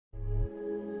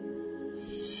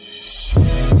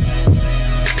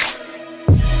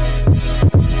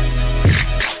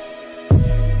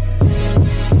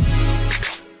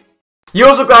Yo,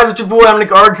 what's up guys, it's your boy, I'm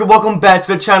Encore. Welcome back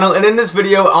to the channel, and in this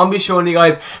video, I'll be showing you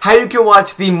guys how you can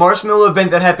watch the Marshmello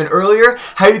event that happened earlier,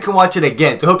 how you can watch it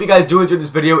again. So I hope you guys do enjoy this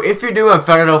video. If you do and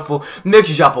found it helpful, make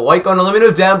sure you drop a like on it. Let me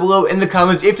know down below in the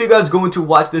comments if you guys are going to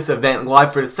watch this event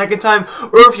live for the second time,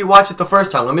 or if you watch it the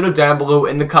first time. Let me know down below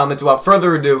in the comments. Without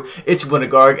further ado, it's your boy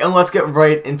Encore, and let's get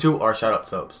right into our shout-out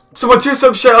subs. So my 2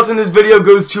 sub shout-outs in this video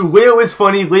goes to Leo is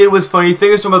funny. Thank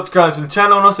you so much for subscribing to the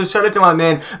channel, and also shout out to my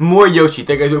man, More Yoshi.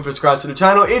 Thank you guys for subscribing to the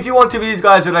channel. If you want to be these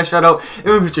guys that I shout out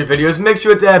in future videos, make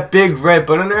sure to hit that big red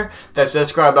button there that says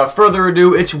subscribe. Without further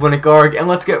ado, it's your boy Encore, and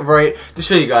let's get right to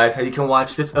show you guys how you can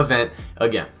watch this event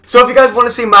again. So if you guys want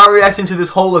to see my reaction to this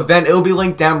whole event, it will be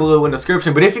linked down below in the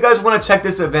description. But if you guys want to check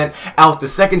this event out the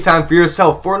second time for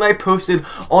yourself, Fortnite posted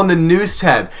on the news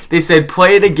tab, they said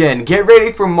play it again. Get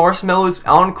ready for Marshmello's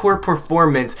encore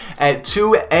performance at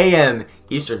 2 a.m.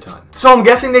 Eastern time. So I'm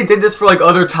guessing they did this for like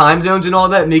other time zones and all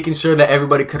that, making sure that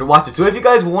everybody could watch it. So if you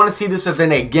guys want to see this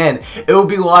event again, it will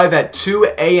be live at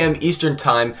 2 a.m. Eastern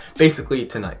time, basically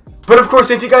tonight. But of course,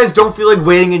 if you guys don't feel like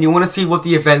waiting and you want to see what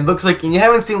the event looks like and you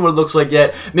haven't seen what it looks like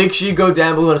yet, make sure you go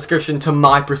down below in the description to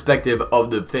my perspective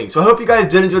of the thing. So I hope you guys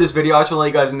did enjoy this video. I just want to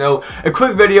let you guys know a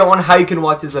quick video on how you can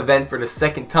watch this event for the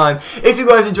second time. If you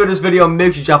guys enjoyed this video,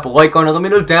 make sure you drop a like on it. Let me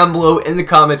know down below in the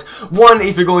comments, 1,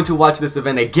 if you're going to watch this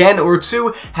event again, or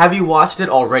 2, have you watched it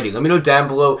already? Let me know down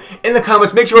below in the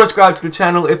comments. Make sure to subscribe to the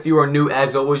channel if you are new.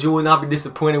 As always, you will not be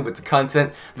disappointed with the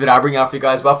content that I bring out for you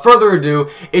guys. Without further ado,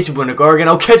 it's your boy Encore, and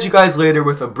I'll catch you guys later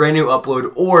with a brand new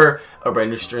upload or a brand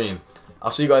new stream.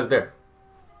 I'll see you guys there.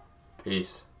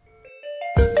 Peace.